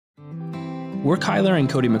We're Kyler and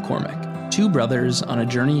Cody McCormick, two brothers on a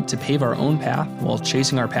journey to pave our own path while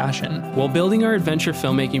chasing our passion. While building our adventure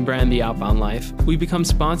filmmaking brand, The Outbound Life, we've become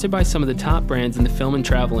sponsored by some of the top brands in the film and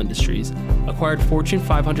travel industries, acquired Fortune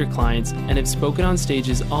 500 clients, and have spoken on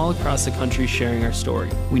stages all across the country sharing our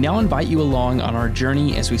story. We now invite you along on our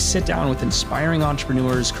journey as we sit down with inspiring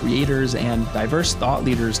entrepreneurs, creators, and diverse thought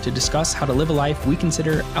leaders to discuss how to live a life we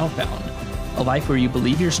consider outbound, a life where you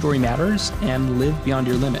believe your story matters and live beyond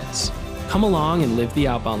your limits. Come along and live the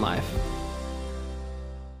outbound life.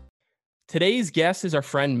 Today's guest is our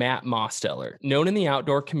friend Matt Mosteller, known in the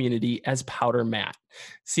outdoor community as Powder Matt.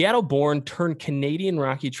 Seattle-born turned Canadian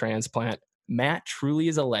Rocky transplant, Matt truly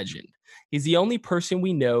is a legend. He's the only person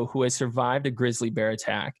we know who has survived a grizzly bear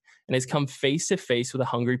attack and has come face to face with a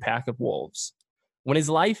hungry pack of wolves. When his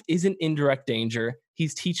life isn't in direct danger,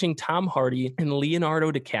 he's teaching Tom Hardy and Leonardo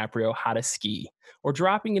DiCaprio how to ski or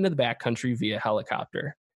dropping into the backcountry via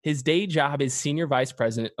helicopter. His day job is Senior Vice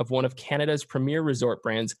President of one of Canada's premier resort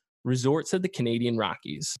brands, Resorts of the Canadian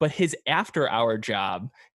Rockies. But his after-hour job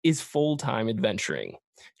is full-time adventuring.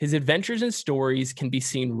 His adventures and stories can be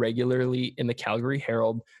seen regularly in the Calgary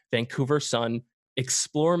Herald, Vancouver Sun,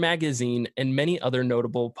 Explore Magazine, and many other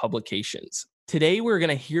notable publications. Today, we're going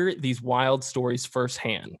to hear these wild stories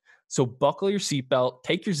firsthand. So buckle your seatbelt,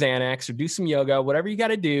 take your Xanax, or do some yoga, whatever you got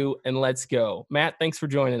to do, and let's go. Matt, thanks for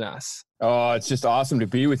joining us. Oh, it's just awesome to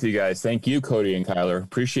be with you guys. Thank you, Cody and Kyler.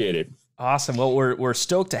 Appreciate it. Awesome. Well, we're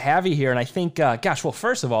stoked to have you here. And I think, well,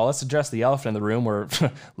 first of all, let's address the elephant in the room. We're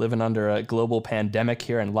living under a global pandemic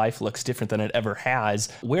here and life looks different than it ever has.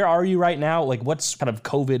 Where are you right now? Like, what's kind of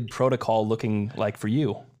COVID protocol looking like for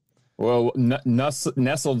you? Well,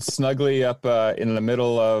 nestled snugly up in the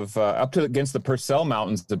middle of, against the Purcell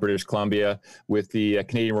Mountains of British Columbia with the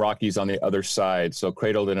Canadian Rockies on the other side. So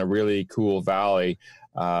cradled in a really cool valley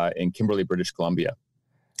in Kimberley, British Columbia.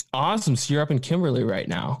 Awesome. So you're up in Kimberley right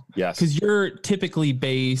now. Yes. Because you're typically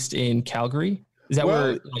based in Calgary. Is that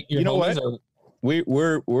where like your home is? Or?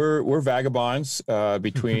 We're vagabonds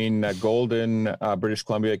between Golden, British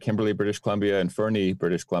Columbia, Kimberley, British Columbia, and Fernie,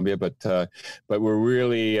 British Columbia. But we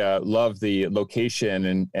really love the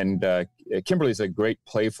location, and Kimberley is a great,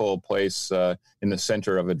 playful place in the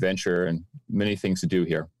center of adventure and many things to do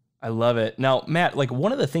here. I love it. Now, Matt, like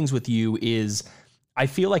one of the things with you is I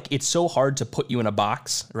feel like it's so hard to put you in a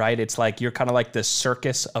box, right? It's like you're kind of like the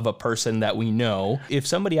circus of a person that we know. If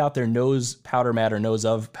somebody out there knows Powder Matt or knows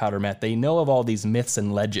of Powder Matt, they know of all these myths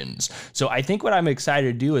and legends. So I think what I'm excited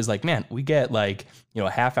to do is like, man, we get like, a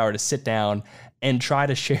half hour to sit down and try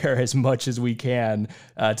to share as much as we can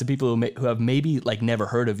to people who have maybe like never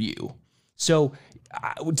heard of you. So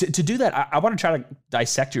to do that, I want to try to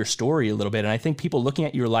dissect your story a little bit. And I think people looking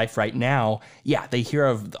at your life right now, they hear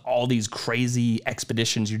of all these crazy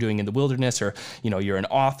expeditions you're doing in the wilderness, or, you're an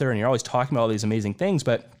author and you're always talking about all these amazing things.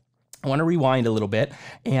 But I want to rewind a little bit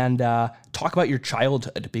and talk about your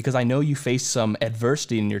childhood, because I know you faced some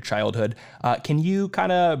adversity in your childhood. Can you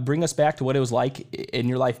kind of bring us back to what it was like in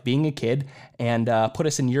your life being a kid and put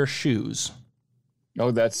us in your shoes? Oh,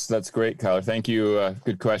 that's great, Kyler. Thank you.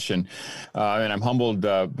 Good question. And I'm humbled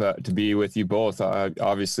to be with you both.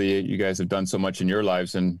 Obviously, you guys have done so much in your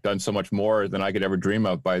lives and done so much more than I could ever dream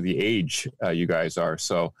of by the age you guys are.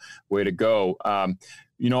 So way to go. I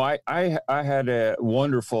had a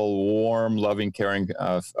wonderful, warm, loving, caring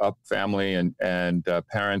up family and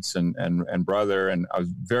parents and brother, and I was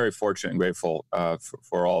very fortunate and grateful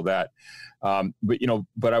for all that.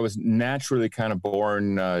 But I was naturally kind of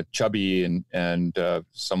born chubby and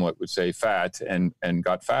somewhat would say fat and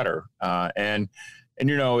got fatter. And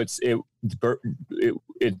it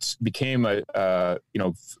became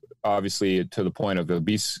obviously to the point of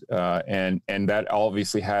obese, and that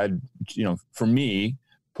obviously had, for me,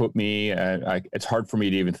 put me, it's hard for me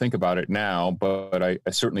to even think about it now, but I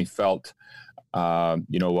certainly felt,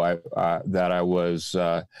 that I was,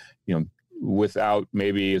 without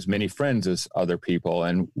maybe as many friends as other people.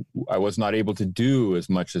 And I was not able to do as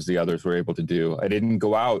much as the others were able to do. I didn't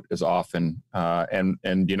go out as often. And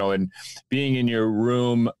being in your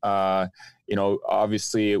room,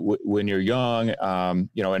 obviously when you're young,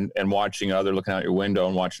 and watching looking out your window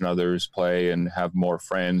and watching others play and have more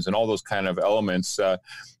friends and all those kind of elements, that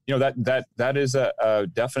is a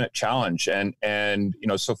definite challenge. And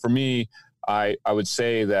so for me, I would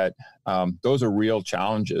say that those are real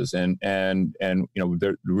challenges, and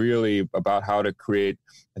they're really about how to create.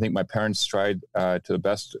 I think my parents tried to the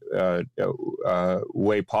best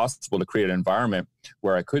way possible to create an environment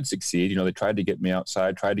where I could succeed. They tried to get me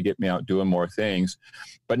outside, tried to get me out doing more things,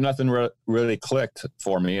 but nothing really clicked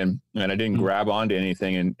for me, and I didn't grab onto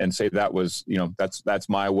anything and say that was that's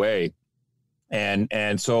my way.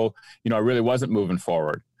 And so, I really wasn't moving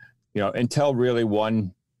forward, until really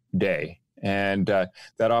one day. And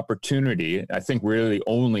that opportunity, I think, really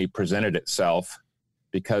only presented itself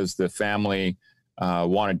because the family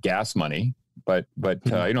wanted gas money. But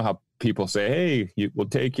you know how people say, hey, we'll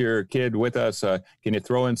take your kid with us. Can you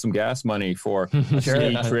throw in some gas money for a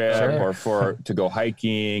ski trip or to go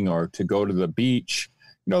hiking or to go to the beach?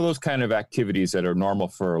 Those kind of activities that are normal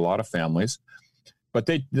for a lot of families. But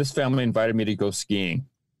this family invited me to go skiing.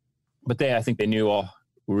 But I think they knew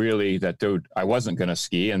really that I wasn't going to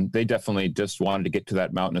ski. And they definitely just wanted to get to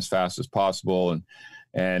that mountain as fast as possible.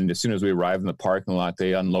 And as soon as we arrived in the parking lot,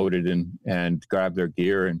 they unloaded and grabbed their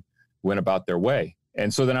gear and went about their way.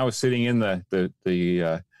 And so then I was sitting in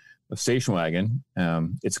the station wagon.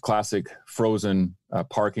 It's a classic frozen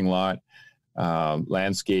parking lot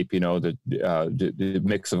landscape, the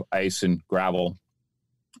mix of ice and gravel.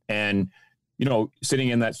 And, sitting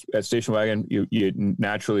in that station wagon, you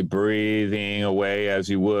naturally breathing away as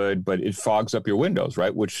you would, but it fogs up your windows,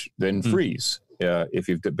 right? Which then freeze if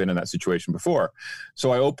you've been in that situation before.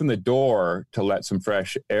 So I opened the door to let some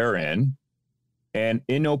fresh air in. And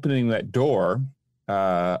in opening that door,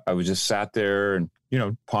 I was just sat there and,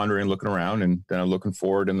 pondering, looking around, and then I'm looking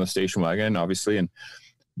forward in the station wagon, obviously. And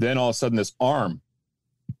then all of a sudden this arm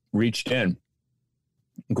reached in,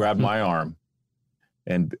 grabbed my arm.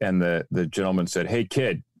 And the gentleman said, hey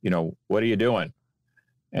kid, what are you doing?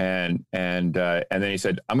 And then he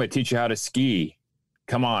said, I'm going to teach you how to ski.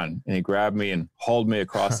 Come on. And he grabbed me and hauled me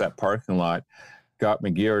across that parking lot, got me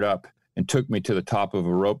geared up and took me to the top of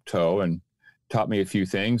a rope tow and taught me a few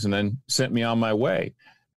things and then sent me on my way.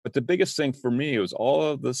 But the biggest thing for me was all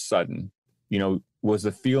of a sudden, was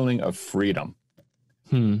the feeling of freedom.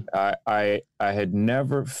 I had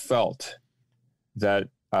never felt that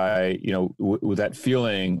with that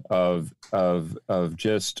feeling of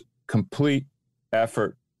just complete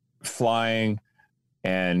effort, flying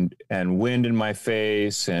and wind in my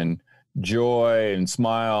face and joy and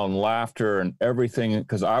smile and laughter and everything,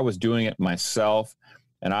 because I was doing it myself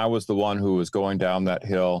and I was the one who was going down that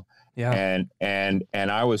hill. Yeah. And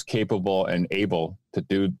I was capable and able to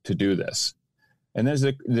do this. And there's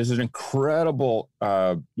an incredible,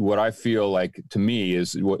 what I feel like to me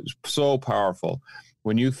is what's so powerful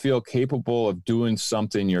when you feel capable of doing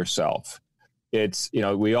something yourself. It's,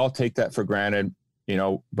 we all take that for granted,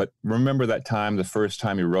 but remember that time, the first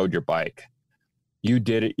time you rode your bike, you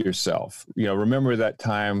did it yourself. Remember that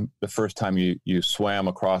time, the first time you swam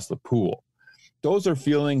across the pool. Those are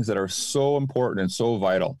feelings that are so important and so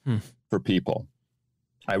vital for people.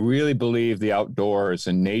 I really believe the outdoors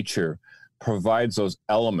and nature provides those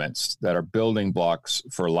elements that are building blocks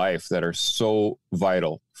for life that are so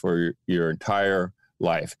vital for your entire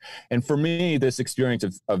life. And for me, this experience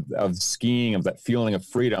of skiing, of that feeling of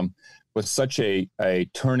freedom, was such a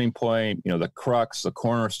turning point, the crux, the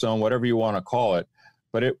cornerstone, whatever you want to call it.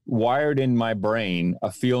 But it wired in my brain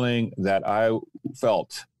a feeling that I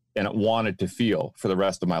felt and wanted to feel for the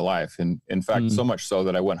rest of my life. And in fact, so much so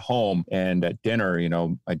that I went home and at dinner,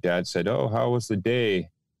 my dad said, "Oh, how was the day?"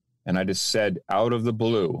 And I just said out of the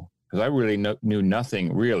blue, because I really knew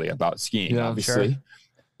nothing really about skiing, obviously. Sure.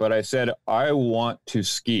 But I said, I want to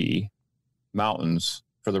ski mountains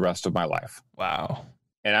for the rest of my life. Wow.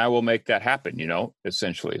 And I will make that happen,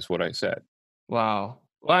 essentially is what I said. Wow.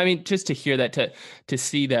 Well, I mean, just to hear that, to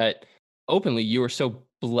see that openly, you were so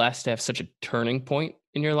blessed to have such a turning point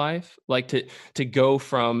in your life, like to go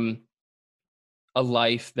from a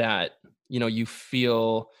life that, you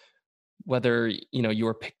feel whether, you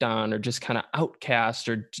were picked on or just kind of outcast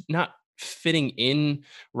or not fitting in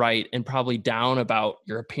right, and probably down about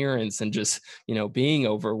your appearance and just, being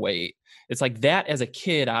overweight. It's like that as a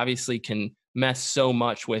kid obviously can mess so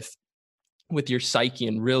much with your psyche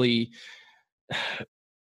and really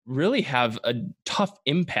have a tough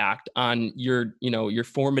impact on your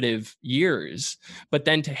formative years. But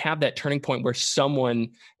then to have that turning point where someone,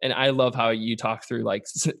 and I love how you talk through, like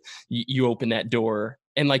you open that door,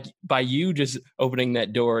 and like by you just opening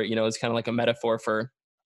that door, it's kind of like a metaphor for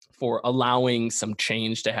allowing some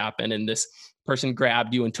change to happen. And this person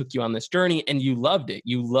grabbed you and took you on this journey, and you loved it.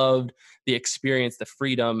 You loved the experience, the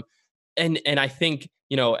freedom. And I think,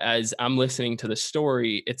 as I'm listening to the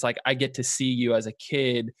story, it's like I get to see you as a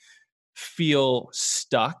kid feel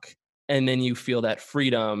stuck, and then you feel that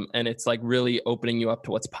freedom, and it's like really opening you up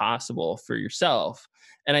to what's possible for yourself.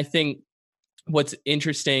 And I think what's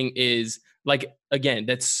interesting is, like, again,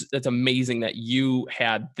 that's amazing that you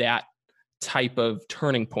had that type of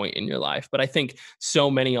turning point in your life. But I think so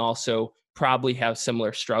many also probably have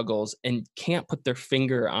similar struggles and can't put their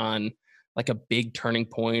finger on like a big turning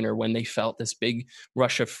point or when they felt this big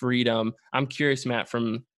rush of freedom. I'm curious, Matt,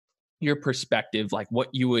 from your perspective, like what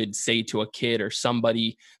you would say to a kid or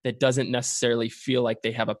somebody that doesn't necessarily feel like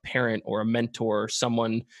they have a parent or a mentor or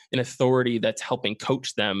someone in authority that's helping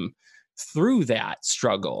coach them through that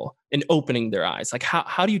struggle and opening their eyes. Like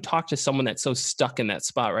how do you talk to someone that's so stuck in that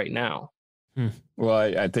spot right now? Well,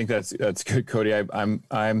 I think that's good, Cody. I'm,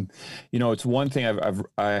 it's one thing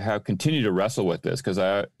I have continued to wrestle with this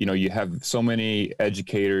because you have so many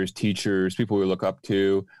educators, teachers, people we look up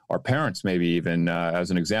to, or parents, maybe even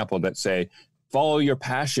as an example, that say, follow your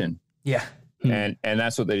passion. Yeah. And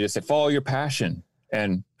that's what they just say, follow your passion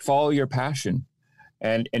and follow your passion.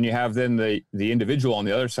 And you have then the individual on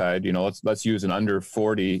the other side, let's use an under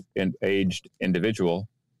 40 aged individual.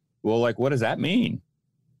 Well, like, what does that mean?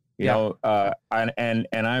 And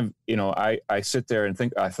I sit there and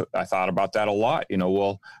think, I thought about that a lot,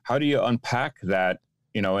 well, how do you unpack that,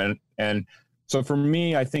 and so for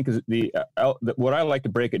me, I think what I like to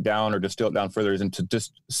break it down or distill it down further is into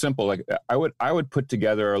just simple, like I would put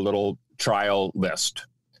together a little trial list.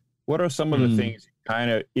 What are some of the things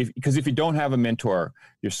because if you don't have a mentor,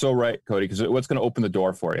 you're so right, Cody, because what's going to open the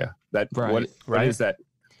door for you? What is that?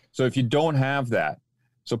 So if you don't have that,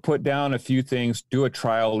 so put down a few things, do a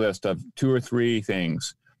trial list of 2 or 3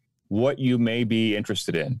 things, what you may be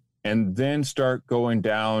interested in, and then start going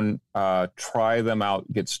down, try them out,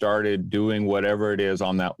 get started doing whatever it is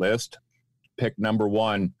on that list. Pick number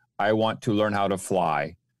 1, I want to learn how to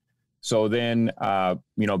fly. So then,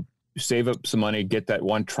 save up some money, get that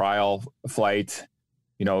one trial flight.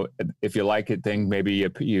 If you like it, then maybe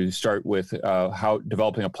you start with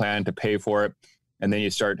developing a plan to pay for it. And then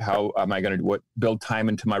you start, how am I going to build time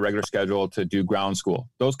into my regular schedule to do ground school?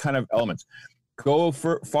 Those kind of elements. Go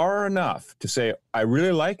far enough to say, I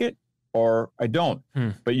really like it or I don't.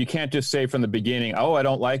 But you can't just say from the beginning, oh, I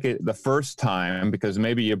don't like it the first time, because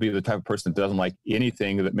maybe you'll be the type of person that doesn't like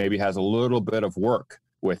anything that maybe has a little bit of work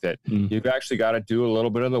with it. You've actually got to do a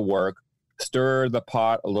little bit of the work, stir the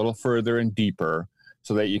pot a little further and deeper,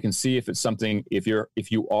 so that you can see if it's something, if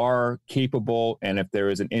you are capable, and if there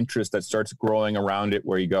is an interest that starts growing around it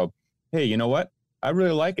where you go, hey, you know what? I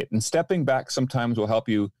really like it. And stepping back sometimes will help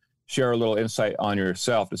you share a little insight on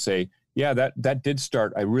yourself to say, yeah, that did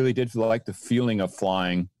start. I really did like the feeling of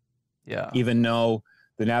flying. Yeah. Even though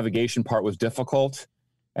the navigation part was difficult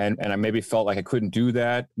and I maybe felt like I couldn't do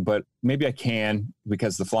that, but maybe I can,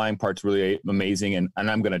 because the flying part's really amazing and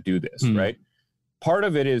I'm going to do this, right? Part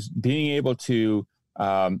of it is being able to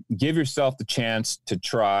give yourself the chance to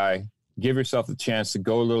try, give yourself the chance to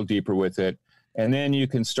go a little deeper with it. And then you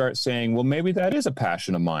can start saying, well, maybe that is a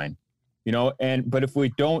passion of mine, but if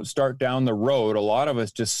we don't start down the road, a lot of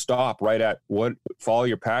us just stop right at follow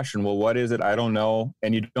your passion. Well, what is it? I don't know.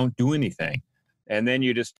 And you don't do anything. And then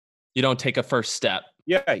you don't take a first step.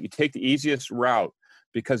 Yeah. You take the easiest route,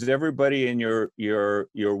 because everybody in your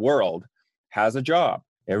world has a job.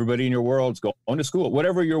 Everybody in your world's going to school,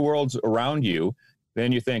 whatever your world's around you.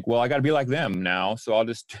 Then you think, well, I got to be like them now, so I'll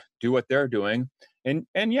just do what they're doing. And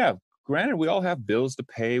yeah, granted, we all have bills to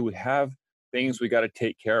pay. We have things we got to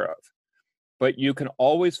take care of. But you can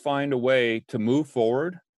always find a way to move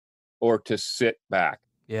forward or to sit back.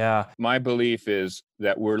 Yeah. My belief is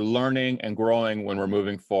that we're learning and growing when we're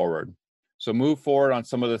moving forward. So move forward on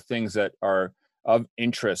some of the things that are of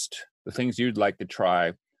interest, the things you'd like to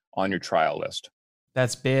try on your trial list.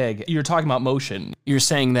 That's big. You're talking about motion. You're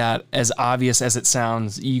saying that, as obvious as it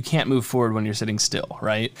sounds, you can't move forward when you're sitting still,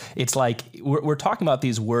 right? It's like we're talking about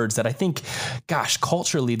these words that I think, gosh,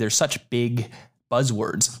 culturally, they're such big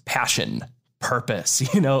buzzwords: passion, purpose,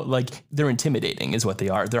 like they're intimidating is what they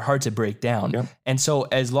are. They're hard to break down. Yep. And so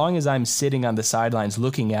as long as I'm sitting on the sidelines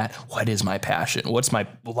looking at what is my passion, what's my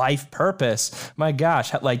life purpose, my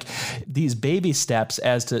gosh, like these baby steps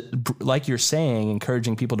as to, like you're saying,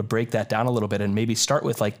 encouraging people to break that down a little bit and maybe start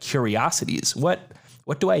with like curiosities. What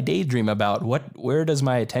do I daydream about? Where does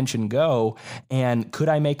my attention go? And could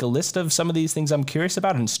I make a list of some of these things I'm curious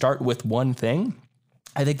about and start with one thing?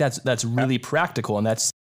 I think that's really practical, and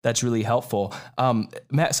that's really helpful.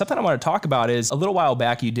 Matt, something I want to talk about is a little while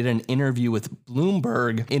back, you did an interview with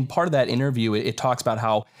Bloomberg. In part of that interview, it talks about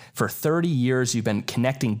how for 30 years, you've been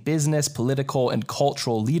connecting business, political, and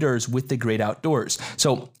cultural leaders with the great outdoors.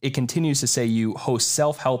 So it continues to say you host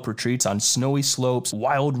self-help retreats on snowy slopes,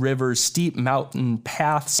 wild rivers, steep mountain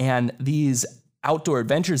paths, and these outdoor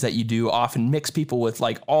adventures that you do often mix people with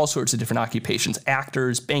like all sorts of different occupations,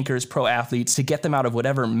 actors, bankers, pro athletes, to get them out of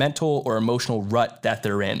whatever mental or emotional rut that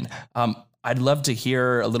they're in. I'd love to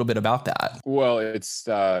hear a little bit about that. Well,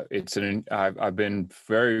 I've been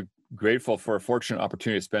very grateful for a fortunate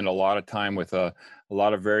opportunity to spend a lot of time with a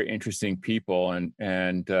lot of very interesting people,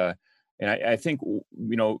 and I think,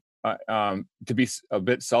 to be a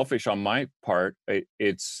bit selfish on my part,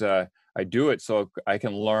 I do it so I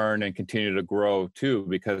can learn and continue to grow too,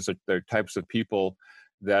 because they're types of people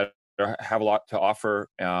that have a lot to offer,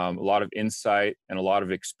 a lot of insight and a lot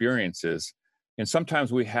of experiences. And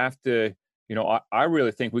sometimes we have to, I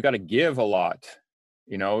really think we got to give a lot,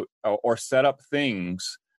 or set up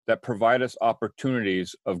things that provide us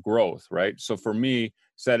opportunities of growth, right? So for me,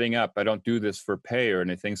 setting up, I don't do this for pay or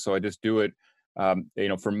anything. So I just do it.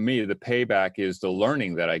 For me, the payback is the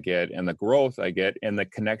learning that I get and the growth I get and the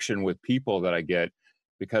connection with people that I get,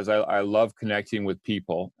 because I love connecting with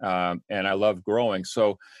people, and I love growing.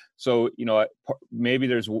 So maybe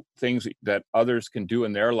there's things that others can do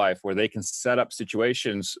in their life where they can set up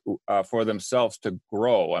situations for themselves to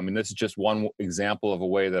grow. I mean, this is just one example of a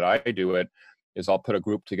way that I do it. Is I'll put a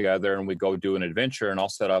group together and we go do an adventure, and I'll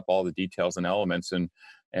set up all the details and elements, and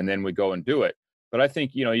then we go and do it. But I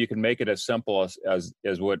think, you can make it as simple as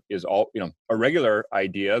what is all, a regular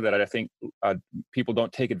idea that I think people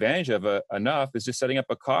don't take advantage of enough, is just setting up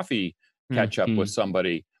a coffee catch up with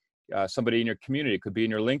somebody in your community. It could be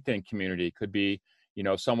in your LinkedIn community. It could be,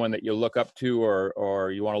 someone that you look up to,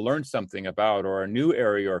 or you want to learn something about, or a new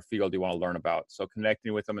area or field you want to learn about. So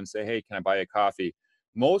connecting with them and say, hey, can I buy a coffee?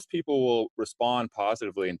 Most people will respond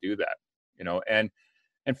positively and do that,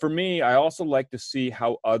 and for me, I also like to see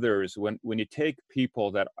how others, when you take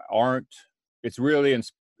people that aren't, it's really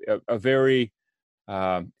a very,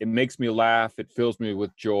 it makes me laugh. It fills me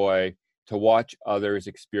with joy to watch others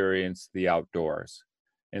experience the outdoors.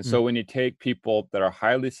 And so when you take people that are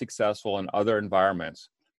highly successful in other environments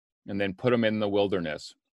and then put them in the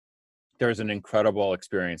wilderness, there's an incredible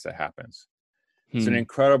experience that happens. It's an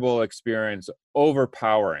incredible experience,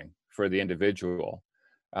 overpowering for the individual.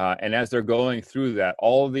 And as they're going through that,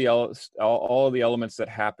 all of the elements that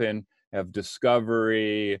happen of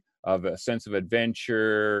discovery, of a sense of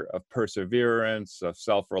adventure, of perseverance, of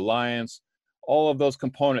self-reliance, all of those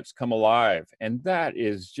components come alive. And that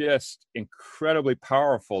is just incredibly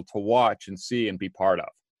powerful to watch and see and be part of.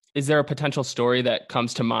 Is there a potential story that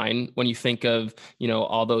comes to mind when you think of,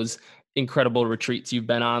 all those incredible retreats you've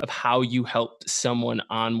been on, of how you helped someone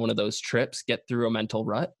on one of those trips get through a mental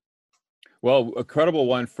rut? Well, a credible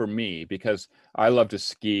one for me, because I love to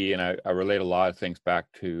ski, and I relate a lot of things back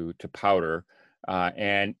to Powder,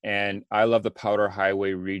 and I love the Powder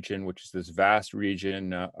Highway region, which is this vast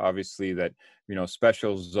region, obviously that,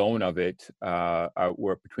 special zone of it,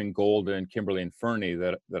 where between Golden, Kimberly, and Fernie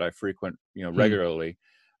that I frequent, regularly.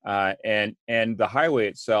 And the highway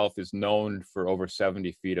itself is known for over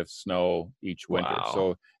 70 feet of snow each winter. Wow.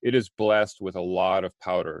 So it is blessed with a lot of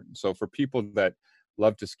powder. So for people that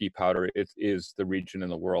love to ski Powder, it is the region in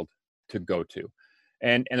the world to go to.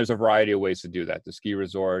 And there's a variety of ways to do that. The ski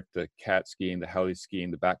resort, the cat skiing, the heli skiing,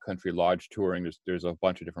 the backcountry lodge touring, there's a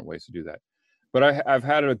bunch of different ways to do that. But I've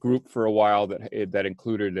had a group for a while that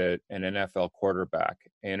included an NFL quarterback.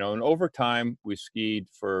 And over time, we skied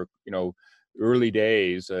for, early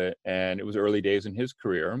days, and it was early days in his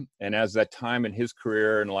career. And as that time in his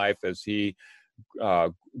career and life, as he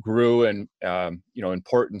grew in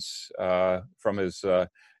importance from his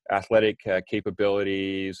athletic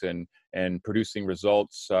capabilities and producing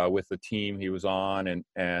results with the team he was on,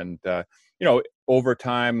 and over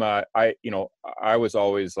time, I was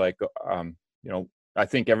always like, I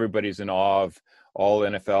think everybody's in awe of all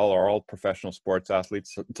NFL or all professional sports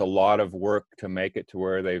athletes. It's a lot of work to make it to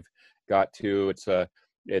where they've got to. It's a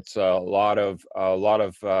lot of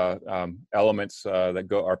elements that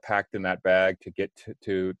are packed in that bag to get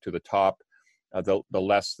to the top, the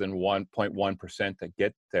less than 1.1% that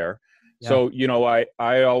get there. Yeah. So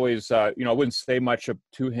I always I wouldn't say much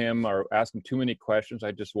to him or ask him too many questions.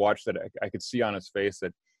 I just watched that. I could see on his face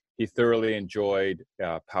that he thoroughly enjoyed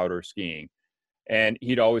powder skiing, and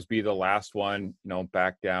he'd always be the last one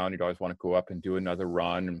back down. He'd always want to go up and do another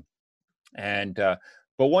run, and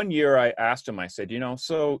but one year I asked him, I said,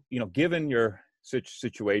 given your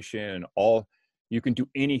situation and all, you can do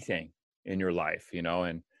anything in your life,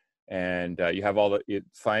 and you have all the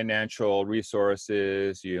financial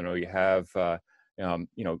resources, you have,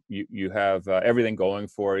 you have everything going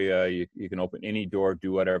for you. You can open any door,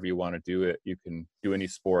 do whatever you want to do. You can do any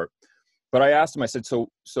sport. But I asked him, I said,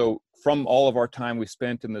 so from all of our time we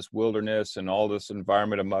spent in this wilderness and all this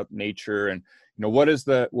environment of nature, and what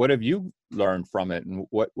have you learned from it, and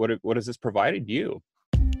what has this provided you?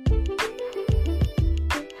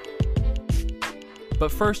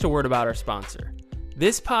 But first, a word about our sponsor.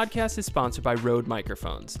 This podcast is sponsored by Rode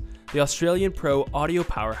Microphones, the Australian Pro audio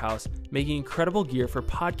powerhouse, making incredible gear for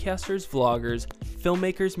podcasters, vloggers,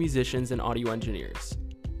 filmmakers, musicians, and audio engineers.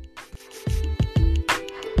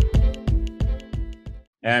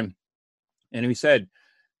 And he said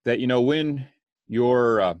that, when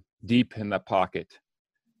you're deep in the pocket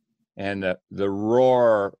and the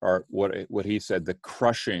roar, or what he said, the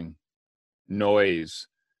crushing noise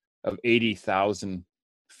of 80,000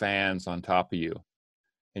 fans on top of you,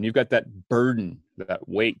 and you've got that burden, that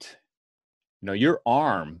weight, your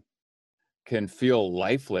arm can feel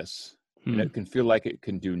lifeless and it can feel like it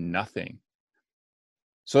can do nothing.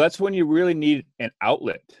 So that's when you really need an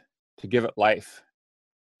outlet to give it life,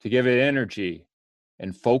 to give it energy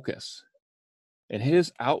and focus. And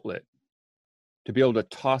his outlet to be able to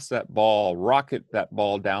toss that ball, rocket that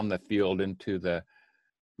ball down the field into the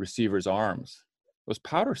receiver's arms was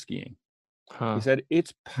powder skiing. He said,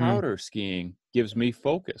 it's powder skiing gives me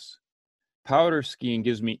focus. Powder skiing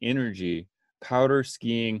gives me energy. Powder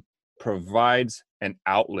skiing provides an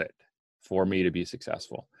outlet for me to be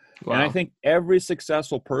successful. Wow. And I think every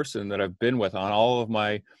successful person that I've been with on all of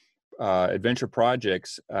my adventure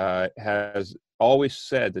projects has always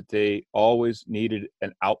said that they always needed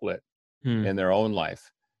an outlet in their own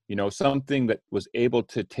life. Something that was able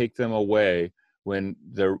to take them away when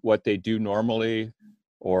what they do normally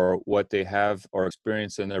or what they have or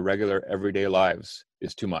experience in their regular everyday lives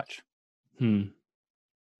is too much.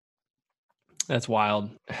 That's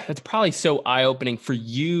wild. That's probably so eye-opening for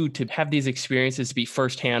you to have these experiences, to be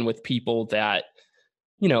firsthand with people that,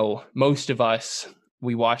 most of us,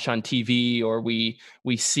 we watch on TV, or we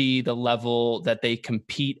see the level that they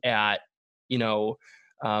compete at,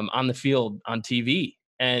 on the field on TV,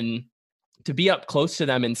 and to be up close to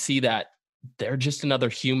them and see that they're just another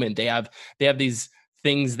human. They have these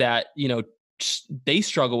things that, they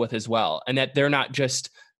struggle with as well. And that they're not just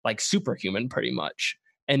like superhuman pretty much.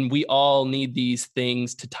 And we all need these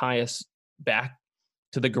things to tie us back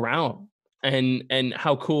to the ground. And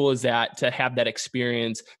how cool is that to have that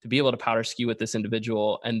experience, to be able to powder ski with this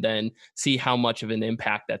individual and then see how much of an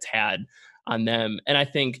impact that's had on them. And I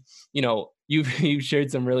think, you've shared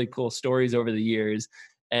some really cool stories over the years.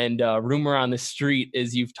 And rumor on the street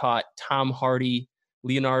is you've taught Tom Hardy,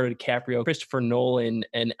 Leonardo DiCaprio, Christopher Nolan,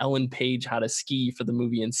 and Ellen Page how to ski for the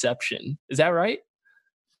movie Inception. Is that right?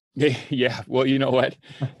 Yeah. Well, you know what?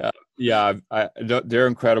 They're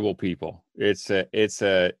incredible people. It's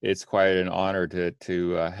quite an honor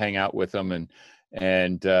to hang out with them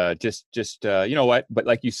and just you know what? But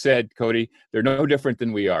like you said, Cody, they're no different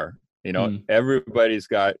than we are. Everybody's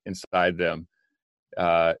got inside them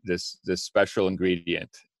this special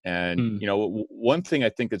ingredient. And one thing I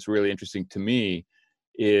think that's really interesting to me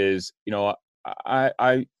is,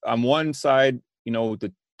 I'm one side,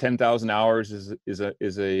 the 10,000 hours is that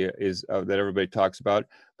everybody talks about,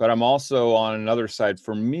 but I'm also on another side.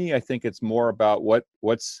 For me, I think it's more about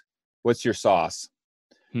what's your sauce,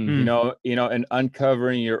 and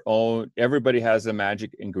uncovering your own. Everybody has a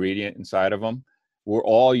magic ingredient inside of them. We're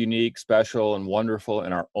all unique, special, and wonderful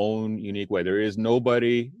in our own unique way. There's no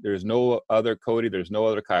other Cody, there's no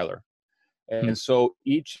other Kyler. And so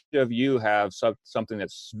each of you have something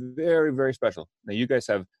that's very, very special. Now you guys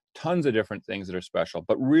have tons of different things that are special,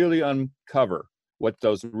 but really uncover what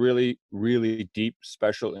those really, really deep,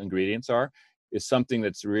 special ingredients are is something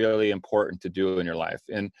that's really important to do in your life.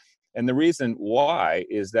 And the reason why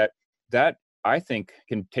is that I think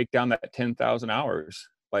can take down that 10,000 hours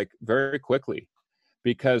like very quickly,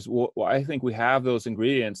 because I think we have those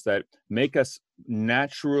ingredients that make us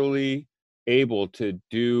naturally able to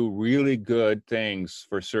do really good things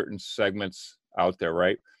for certain segments out there,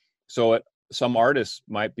 right? So some artists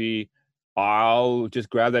might be, I'll just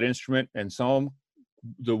grab that instrument, and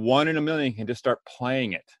the one in a million can just start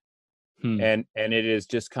playing it. And it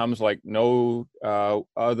just comes like no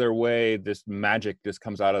other way. This magic just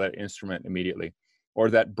comes out of that instrument immediately. Or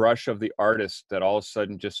that brush of the artist that all of a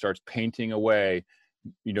sudden just starts painting away,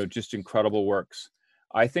 just incredible works.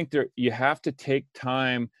 I think you have to take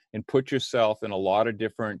time and put yourself in a lot of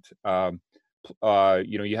different,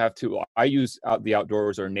 you have to, I use the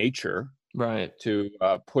outdoors or nature, right, to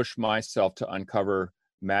push myself to uncover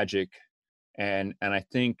magic. And I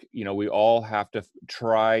think, we all have to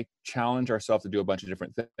challenge ourselves to do a bunch of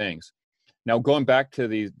different things. Now, going back to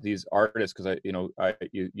these artists, because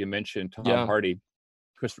you mentioned Tom Hardy,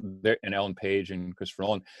 and Ellen Page and Christopher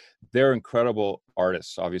Nolan, they're incredible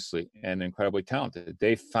artists, obviously, and incredibly talented.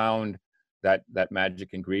 They found that magic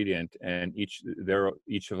ingredient, and each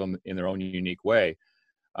of them in their own unique way.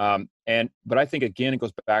 But I think again, it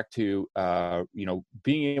goes back to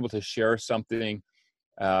being able to share something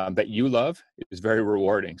that you love is very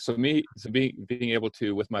rewarding. So being able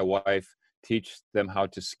to, with my wife, teach them how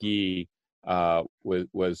to ski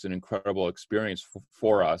was an incredible experience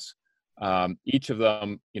for us. Each of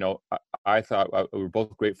them, I thought we were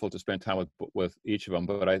both grateful to spend time with each of them.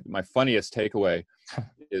 But my funniest takeaway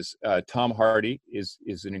is Tom Hardy is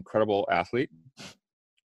an incredible athlete,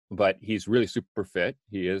 but he's really super fit.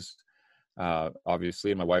 He is. Obviously,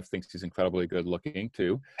 and my wife thinks he's incredibly good looking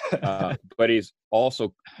too, but he's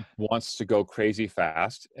also wants to go crazy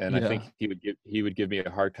fast. And I think he would give me a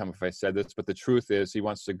hard time if I said this, but the truth is he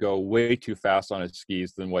wants to go way too fast on his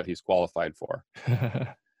skis than what he's qualified for.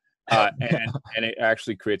 And it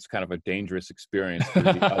actually creates kind of a dangerous experience for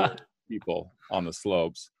the other people on the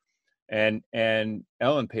slopes. And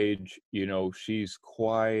Ellen Page, she's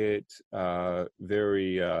quiet,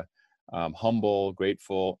 very humble,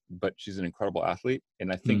 grateful, but she's an incredible athlete.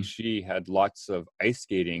 And I think she had lots of ice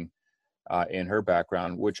skating in her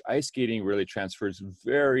background, which ice skating really transfers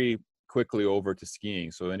very quickly over to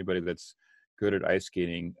skiing. So anybody that's good at ice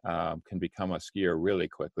skating can become a skier really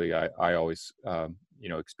quickly. I always,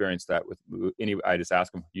 experience that with I just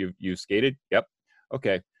ask them, you skated? Yep.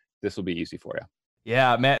 Okay. This will be easy for you.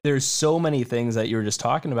 Yeah, Matt, there's so many things that you were just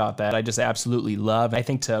talking about that I just absolutely love. I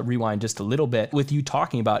think to rewind just a little bit with you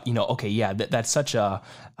talking about, that's such a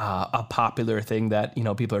popular thing that,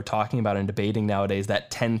 people are talking about and debating nowadays,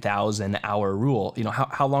 that 10,000 hour rule.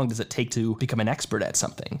 How long does it take to become an expert at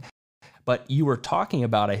something? But you were talking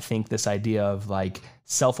about, I think, this idea of like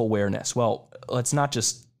self-awareness. Well, let's not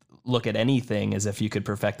just look at anything as if you could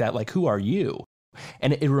perfect that. Like, who are you?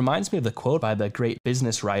 And it reminds me of the quote by the great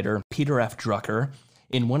business writer, Peter F. Drucker.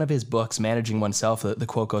 In one of his books, Managing Oneself, the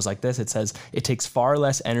quote goes like this. It says, "It takes far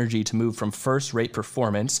less energy to move from first-rate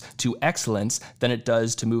performance to excellence than it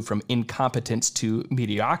does to move from incompetence to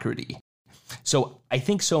mediocrity." So I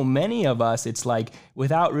think so many of us, it's like,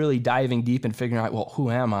 without really diving deep and figuring out, well,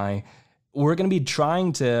 who am I? We're going to be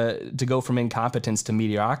trying to go from incompetence to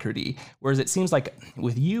mediocrity. Whereas it seems like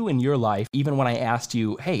with you in your life, even when I asked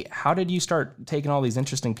you, hey, how did you start taking all these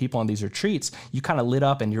interesting people on these retreats? You kind of lit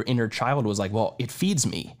up and your inner child was like, well, it feeds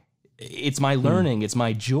me. It's my learning. It's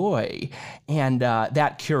my joy. And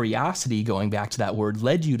that curiosity, going back to that word,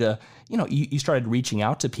 led you to, you started reaching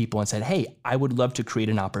out to people and said, hey, I would love to create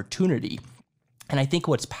an opportunity. And I think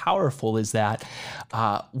what's powerful is that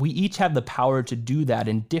we each have the power to do that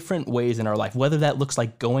in different ways in our life, whether that looks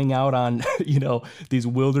like going out on, these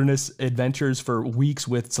wilderness adventures for weeks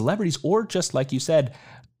with celebrities, or just like you said,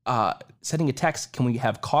 sending a text, can we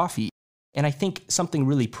have coffee? And I think something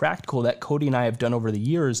really practical that Cody and I have done over the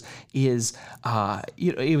years is,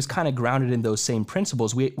 it was kind of grounded in those same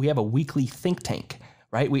principles. We have a weekly think tank.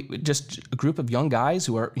 Right? We just a group of young guys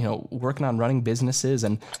who are, working on running businesses.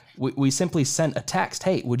 And we simply sent a text.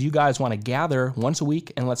 Hey, would you guys want to gather once a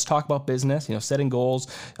week and let's talk about business, setting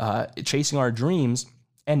goals, chasing our dreams,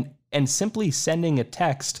 and simply sending a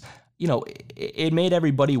text, it made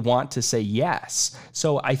everybody want to say yes.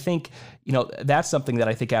 So I think, that's something that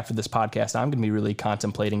I think after this podcast, I'm going to be really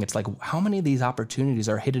contemplating. It's like, how many of these opportunities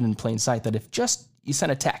are hidden in plain sight that if just you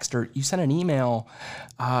send a text or you send an email,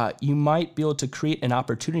 you might be able to create an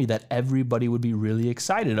opportunity that everybody would be really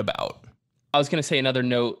excited about. I was going to say another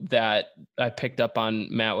note that I picked up on,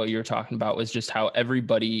 Matt, what you were talking about was just how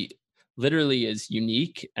everybody literally is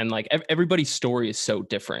unique, and like everybody's story is so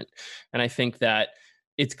different. And I think that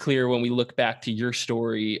it's clear when we look back to your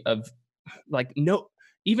story of like,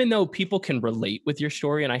 even though people can relate with your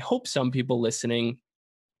story, and I hope some people listening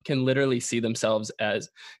can literally see themselves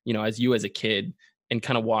as, as you as a kid, and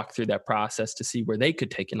kind of walk through that process to see where they could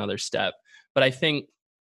take another step. But I think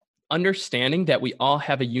understanding that we all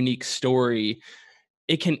have a unique story,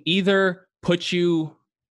 it can either put you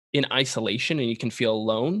in isolation and you can feel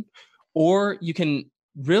alone, or you can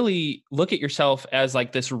really look at yourself as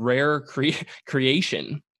like this rare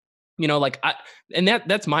creation.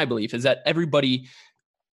 That's my belief, is that everybody,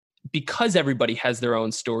 because everybody has their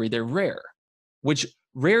own story, they're rare, which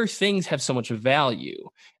rare things have so much value.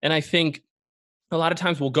 And I think a lot of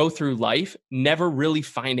times we'll go through life never really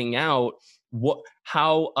finding out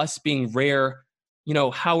how us being rare,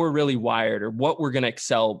 how we're really wired or what we're going to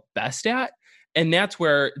excel best at. And that's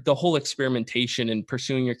where the whole experimentation and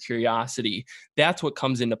pursuing your curiosity, that's what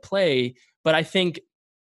comes into play. But I think,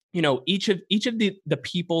 each of the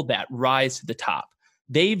people that rise to the top,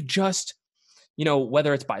 they've just,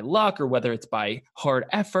 whether it's by luck or whether it's by hard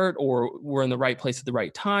effort or we're in the right place at the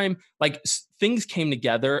right time, like things came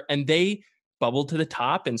together and they bubbled to the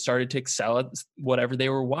top and started to excel at whatever they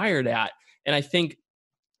were wired at. And I think,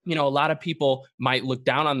 a lot of people might look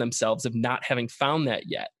down on themselves of not having found that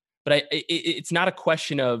yet. But it's not a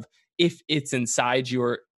question of if it's inside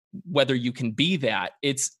your, whether you can be that.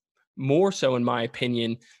 It's more so, in my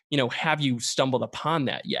opinion, have you stumbled upon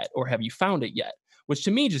that yet, or have you found it yet? Which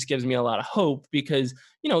to me just gives me a lot of hope, because,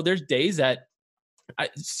 there's days that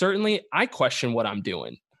I question what I'm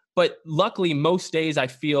doing, but luckily most days I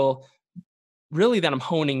feel really that I'm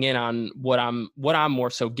honing in on what I'm more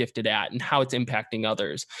so gifted at and how it's impacting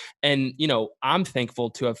others. And, I'm thankful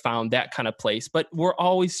to have found that kind of place, but we're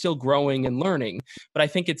always still growing and learning. But I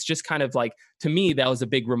think it's just kind of like, to me, that was a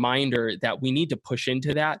big reminder that we need to push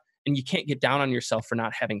into that, and you can't get down on yourself for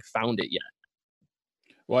not having found it yet.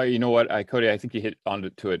 Well, you know what, Cody, I think you hit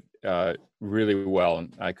onto it really well.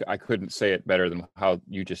 And I couldn't say it better than how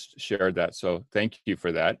you just shared that. So thank you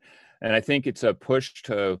for that. And I think it's a push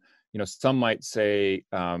to, some might say,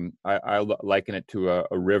 I liken it to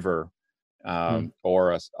a river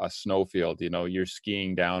or a snowfield. You're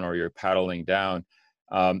skiing down or you're paddling down.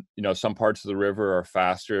 Some parts of the river are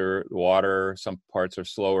faster water, some parts are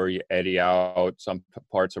slower, you eddy out, some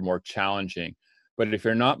parts are more challenging. But if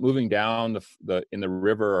you're not moving down in the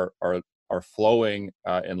river or flowing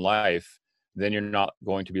in life, then you're not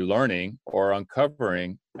going to be learning or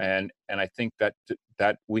uncovering. And I think that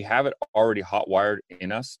we have it already hot wired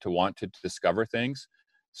in us to want to discover things.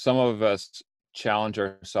 Some of us challenge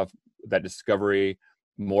ourselves, that discovery,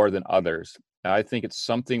 more than others. And I think it's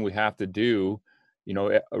something we have to do,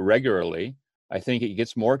 regularly. I think it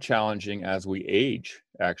gets more challenging as we age,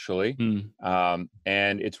 actually.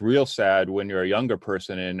 And it's real sad when you're a younger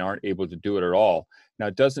person and aren't able to do it at all. Now,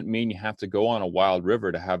 it doesn't mean you have to go on a wild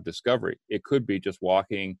river to have discovery. It could be just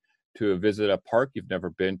walking to visit a park you've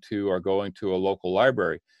never been to, or going to a local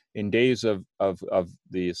library. In days of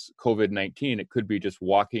this COVID-19, it could be just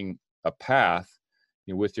walking a path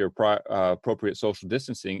with your appropriate social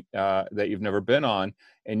distancing that you've never been on,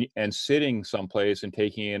 and sitting someplace and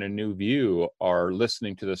taking in a new view, or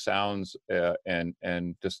listening to the sounds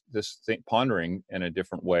and just pondering in a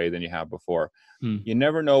different way than you have before. You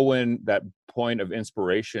never know when that point of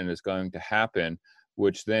inspiration is going to happen,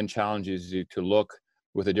 which then challenges you to look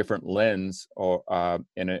with a different lens, or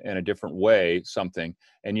in a different way, something.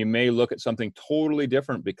 And you may look at something totally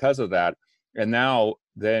different because of that. And now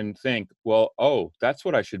then think, well, oh, that's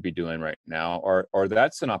what I should be doing right now, or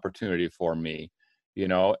that's an opportunity for me,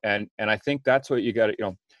 and I think that's what you got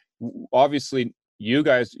to, obviously you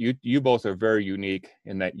guys, you both are very unique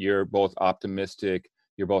in that you're both optimistic,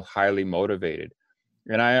 you're both highly motivated.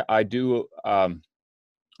 And I do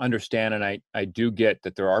understand, and I do get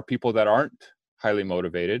that there are people that aren't highly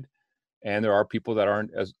motivated, and there are people that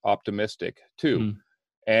aren't as optimistic too.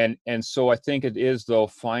 And so I think it is, though,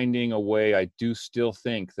 finding a way. I do still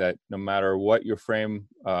think that no matter what your frame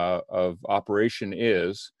of operation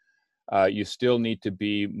is, you still need to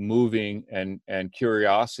be moving, and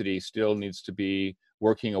curiosity still needs to be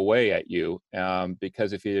working away at you.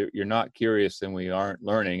 Because if you're not curious, then we aren't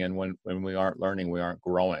learning. And when we aren't learning, we aren't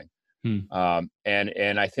growing. And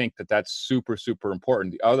I think that's super, super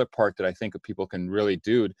important. The other part that I think that people can really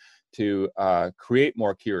do to create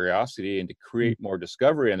more curiosity and to create more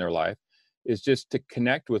discovery in their life is just to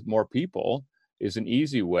connect with more people, is an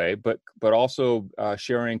easy way, but also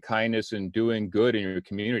sharing kindness and doing good in your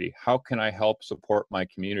community. How can I help support my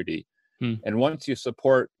community? And once you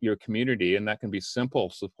support your community, and that can be simple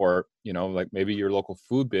support, like maybe your local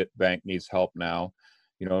food bank needs help now,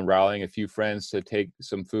 and rallying a few friends to take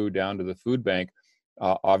some food down to the food bank,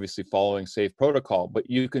 obviously following safe protocol. But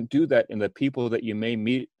you can do that in the people that you may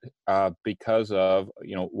meet because of,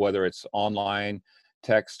 whether it's online,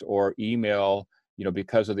 text, or email,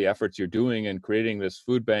 because of the efforts you're doing in creating this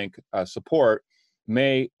food bank support,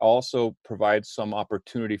 may also provide some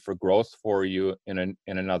opportunity for growth for you in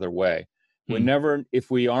another way.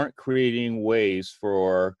 If we aren't creating ways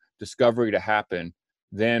for discovery to happen,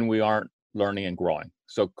 then we aren't learning and growing.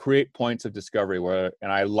 So create points of discovery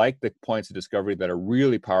and I like the points of discovery that are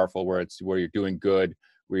really powerful, where you're doing good,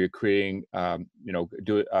 where you're creating,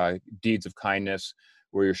 deeds of kindness,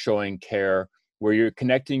 where you're showing care, where you're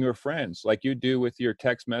connecting your friends, like you do with your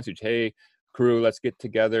text message. Hey, crew, let's get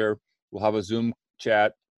together. We'll have a Zoom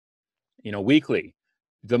chat, weekly.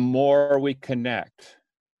 The more we connect,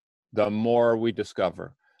 the more we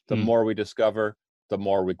discover. The more we discover, the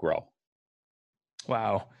more we grow.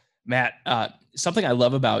 Wow. Matt, something I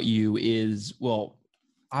love about you is, well,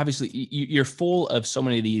 obviously you're full of so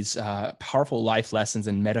many of these powerful life lessons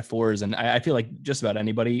and metaphors. And I feel like just about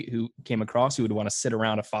anybody who came across you would want to sit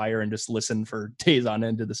around a fire and just listen for days on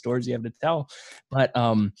end to the stories you have to tell. But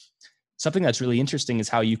something that's really interesting is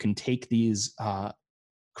how you can take these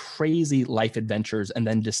crazy life adventures and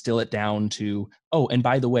then distill it down to, oh, and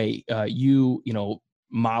by the way,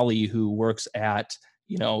 Molly, who works at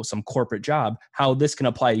some corporate job. How this can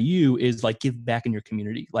apply to you is like give back in your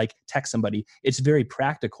community, like text somebody. It's very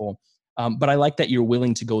practical. But I like that you're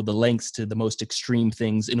willing to go the lengths to the most extreme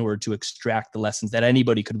things in order to extract the lessons that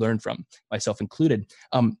anybody could learn from, myself included.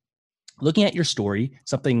 Looking at your story,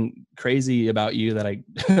 something crazy about you that I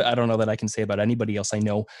I don't know that I can say about anybody else I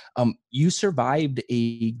know. You survived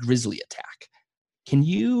a grizzly attack. Can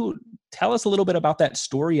you tell us a little bit about that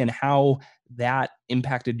story and how that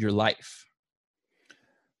impacted your life?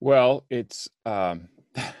 Well, it's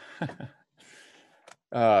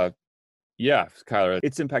yeah, Kyler,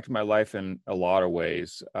 it's impacted my life in a lot of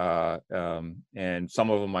ways, and some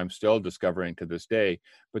of them I'm still discovering to this day.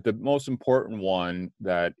 But the most important one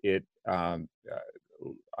that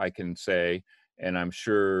I can say, and I'm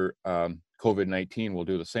sure COVID-19 will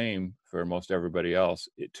do the same for most everybody else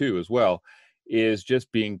too as well, is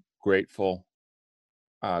just being grateful,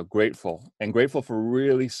 grateful for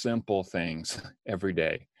really simple things every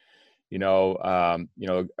day. A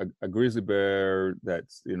grizzly bear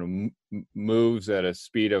that's moves at a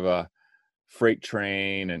speed of a freight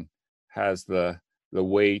train and has the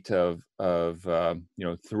weight of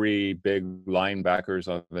three big linebackers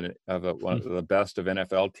one of the best of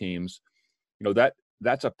NFL teams.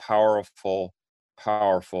 That's a powerful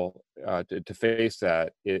to face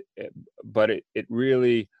that. But it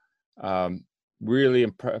really really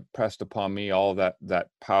impressed upon me all that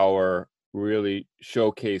power. Really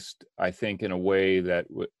showcased, I think, in a way that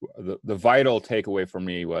the vital takeaway for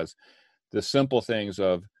me was the simple things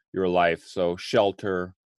of your life. So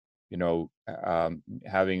shelter,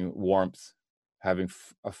 having warmth, having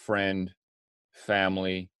a friend,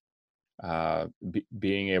 family,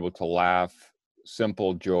 being able to laugh,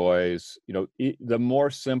 simple joys. The more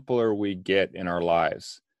simpler we get in our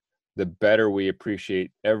lives, the better we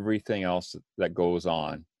appreciate everything else that goes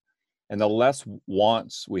on. And the less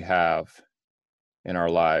wants we have in our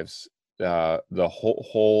lives, the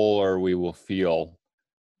wholer we will feel,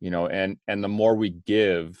 and the more we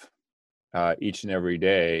give each and every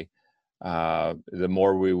day, the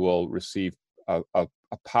more we will receive a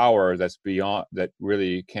power that's beyond, that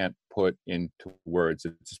really you can't put into words.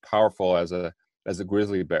 It's as powerful as a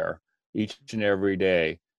grizzly bear each and every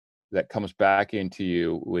day that comes back into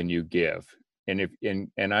you when you give.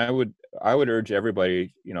 And I would urge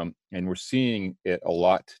everybody, and we're seeing it a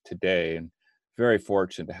lot today, and very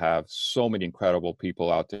fortunate to have so many incredible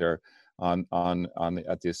people out there at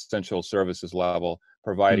the essential services level,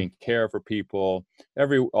 providing care for people,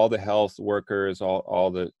 all the health workers,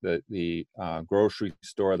 all the grocery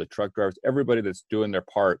store, the truck drivers, everybody that's doing their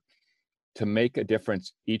part to make a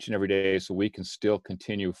difference each and every day so we can still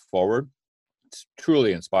continue forward. It's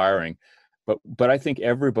truly inspiring. But I think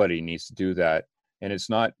everybody needs to do that. And it's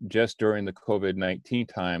not just during the COVID-19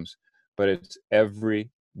 times, but it's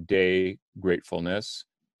everyday gratefulness,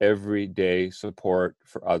 everyday support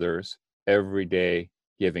for others, everyday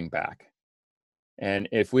giving back. And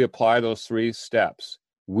if we apply those 3 steps,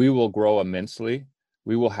 we will grow immensely.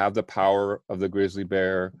 We will have the power of the grizzly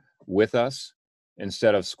bear with us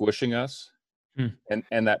instead of squishing us.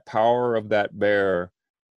 And that power of that bear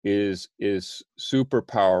is super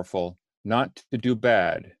powerful, not to do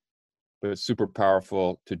bad, but it's super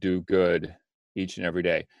powerful to do good each and every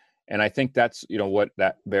day. And I think that's, what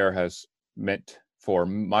that bear has meant for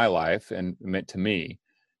my life and meant to me.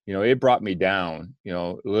 It brought me down,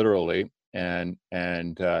 literally. And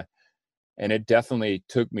it definitely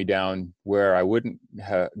took me down where I wouldn't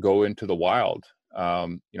go into the wild,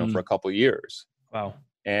 for a couple of years. Wow.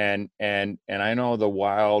 And I know the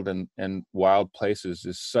wild and wild places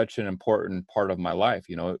is such an important part of my life.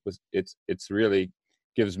 It's really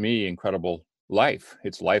gives me incredible life.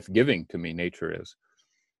 It's life-giving to me, nature is.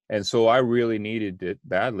 And so I really needed it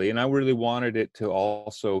badly. And I really wanted it to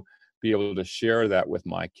also be able to share that with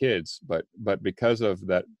my kids. But because of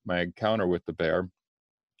that, my encounter with the bear,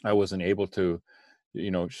 I wasn't able to,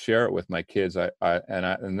 share it with my kids.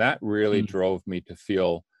 And that really drove me to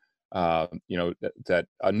feel, that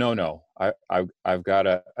no, I've got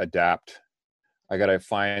to adapt. I got to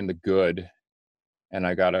find the good, and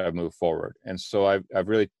I got to move forward. And so I've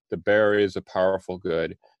really, the bear is a powerful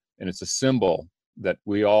good, and it's a symbol that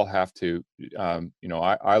we all have to,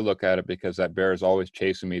 I look at it because that bear is always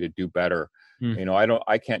chasing me to do better.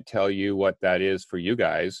 I can't tell you what that is for you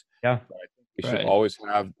guys. Yeah. But I think we should always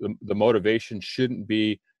have the motivation shouldn't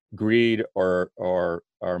be greed or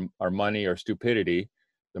money or stupidity.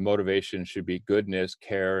 The motivation should be goodness,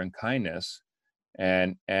 care, and kindness.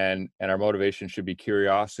 And our motivation should be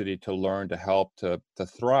curiosity to learn, to help, to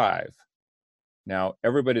thrive. Now,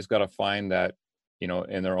 everybody's got to find that,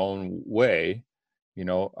 in their own way.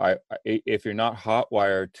 If you're not hot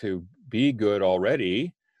wired to be good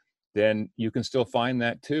already, then you can still find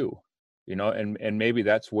that too, and maybe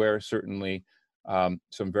that's where certainly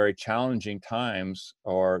some very challenging times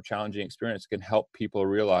or challenging experience can help people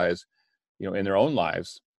realize, in their own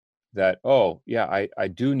lives that, oh yeah, I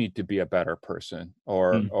do need to be a better person,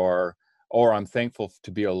 or I'm thankful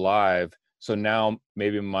to be alive. So now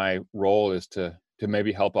maybe my role is to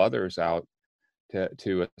maybe help others out,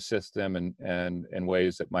 to assist them in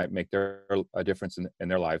ways that might make a difference in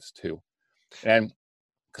their lives too. And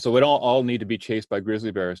so we don't all need to be chased by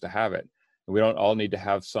grizzly bears to have it. We don't all need to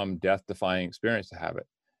have some death-defying experience to have it.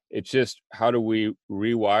 It's just, how do we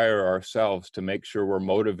rewire ourselves to make sure we're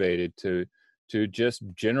motivated to just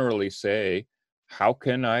generally say, how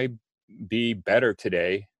can I be better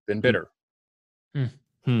today than bitter?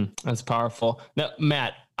 That's powerful. Now,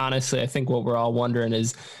 Matt, honestly, I think what we're all wondering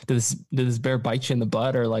is, did this bear bite you in the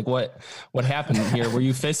butt, or like what happened here? Were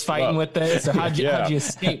you fist fighting with this, or how'd you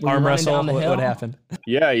escape? Arm wrestle? Down the hill? What happened?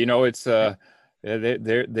 Yeah, it's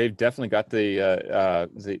they've definitely got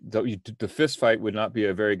the fist fight would not be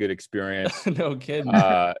a very good experience. No kidding.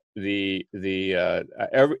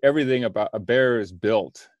 Everything about a bear is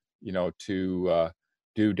built, to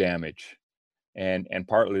do damage. And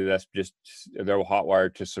partly that's just they're hot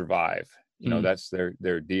wired to survive. That's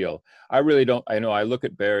their deal. I really don't. I know I look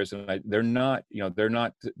at bears and they're not.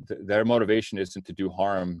 Their motivation isn't to do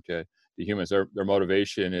harm to the humans. Their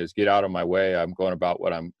motivation is, get out of my way. I'm going about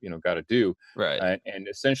what I'm got to do. Right. And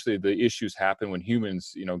essentially the issues happen when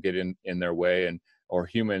humans get in their way, or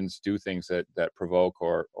humans do things that provoke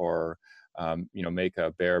or make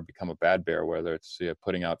a bear become a bad bear, whether it's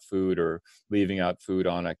putting out food or leaving out food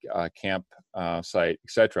on a camp site,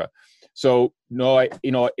 etc. So no,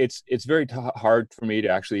 it's very hard for me to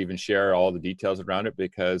actually even share all the details around it,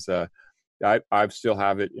 because I still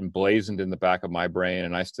have it emblazoned in the back of my brain,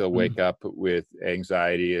 and I still wake up with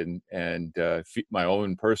anxiety and my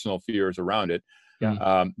own personal fears around it.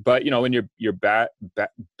 Yeah. But when you're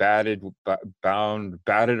batted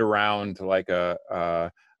around like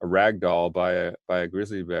a rag doll by a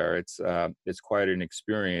grizzly bear, it's quite an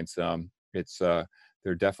experience.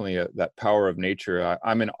 They're definitely that power of nature.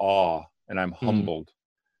 I'm in awe, and I'm humbled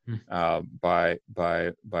by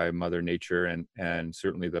Mother Nature, and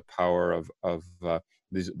certainly the power of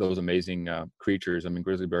those amazing creatures. I mean,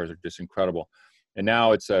 grizzly bears are just incredible. And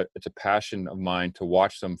now it's a passion of mine to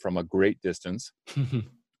watch them from a great distance,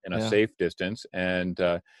 and a safe distance, and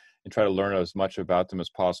try to learn as much about them as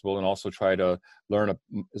possible, and also try to learn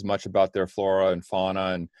as much about their flora and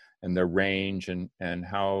fauna and their range, and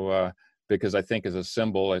how, because I think as a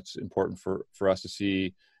symbol, it's important for us to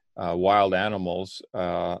see wild animals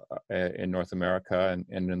in North America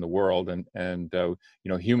and in the world, and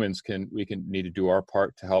humans need to do our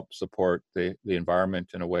part to help support the environment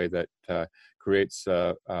in a way that creates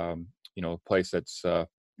a place that's so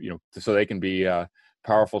they can be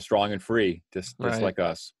powerful, strong, and free, just like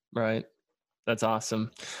us. Right. That's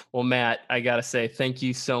awesome. Well, Matt, I got to say, thank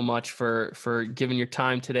you so much for giving your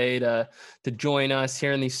time today to join us,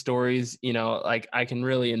 hearing these stories. Like, I can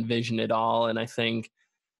really envision it all. And I think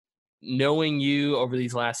knowing you over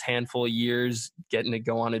these last handful of years, getting to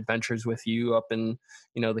go on adventures with you up in,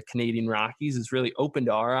 the Canadian Rockies, has really opened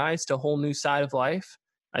our eyes to a whole new side of life.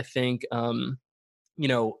 I think,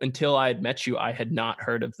 until I had met you, I had not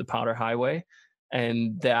heard of the Powder Highway,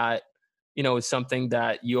 and that, is something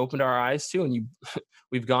that you opened our eyes to. And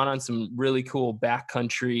we've gone on some really cool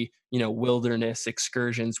backcountry, wilderness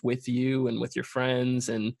excursions with you and with your friends.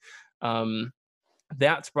 And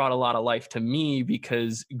that's brought a lot of life to me,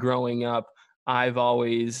 because growing up, I've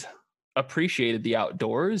always appreciated the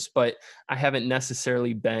outdoors, but I haven't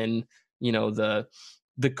necessarily been,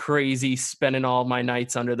 the crazy spending all my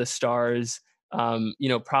nights under the stars.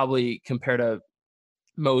 Probably compared to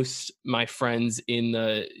most my friends in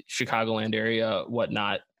the Chicagoland area,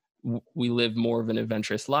 whatnot, we live more of an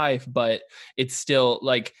adventurous life. But it's still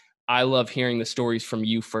like, I love hearing the stories from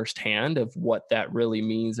you firsthand of what that really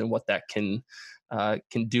means and what that can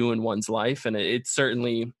do in one's life. And it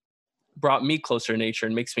certainly brought me closer to nature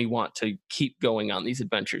and makes me want to keep going on these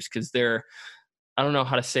adventures, because I don't know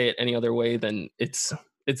how to say it any other way than it's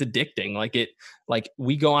addicting. Like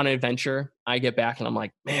we go on an adventure, I get back and I'm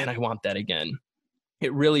like, man, I want that again.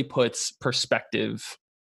 It really puts perspective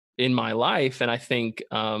in my life. And I think,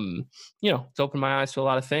 it's opened my eyes to a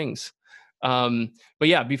lot of things. But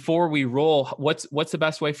yeah, before we roll, what's the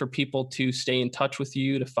best way for people to stay in touch with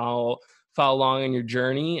you, to follow along on your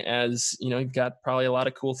journey, as you've got probably a lot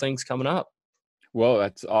of cool things coming up? Well,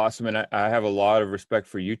 that's awesome. And I have a lot of respect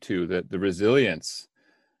for you too, the resilience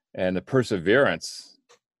and the perseverance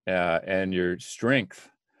and your strength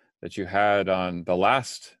that you had on the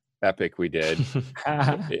last epic we did.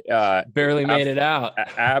 Barely made it out.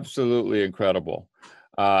 Absolutely incredible.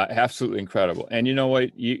 Absolutely incredible. And you know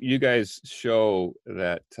what? You guys show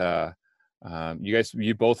that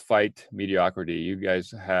you both fight mediocrity. You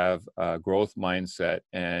guys have a growth mindset,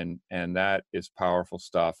 and that is powerful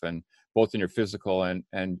stuff. And both in your physical and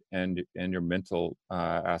your mental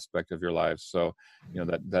aspect of your lives. So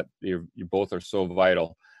that you both are so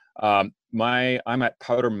vital. I'm at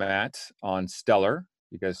Powder Matt on Stellar.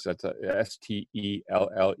 You guys, that's a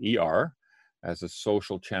STELLER as a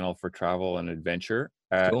social channel for travel and adventure.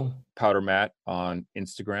 At Cool. Powder Matt on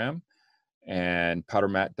Instagram, and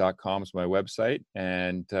powdermatt.com is my website.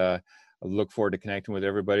 And I look forward to connecting with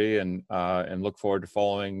everybody, and look forward to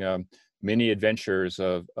following many adventures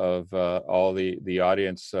of all the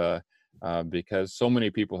audience, because so many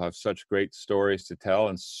people have such great stories to tell,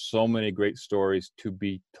 and so many great stories to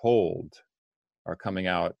be told are coming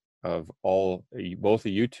out of both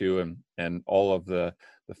of you two and all of the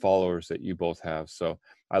followers that you both have. So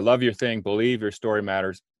I love your thing. Believe your story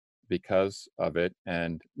matters because of it,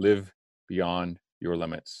 and live beyond your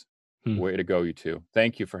limits. Way to go, you two.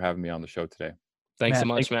 Thank you for having me on the show today. Thanks so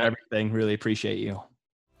much, for Matt. everything. Really appreciate you.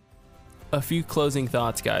 A few closing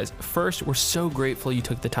thoughts, guys. First, we're so grateful you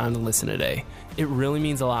took the time to listen today. It really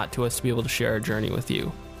means a lot to us to be able to share our journey with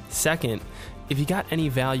you. Second, if you got any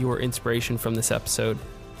value or inspiration from this episode,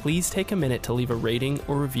 please take a minute to leave a rating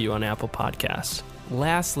or review on Apple Podcasts.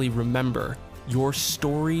 Lastly, remember, your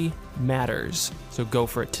story matters. So go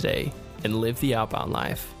for it today and live the Outbound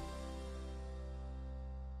life.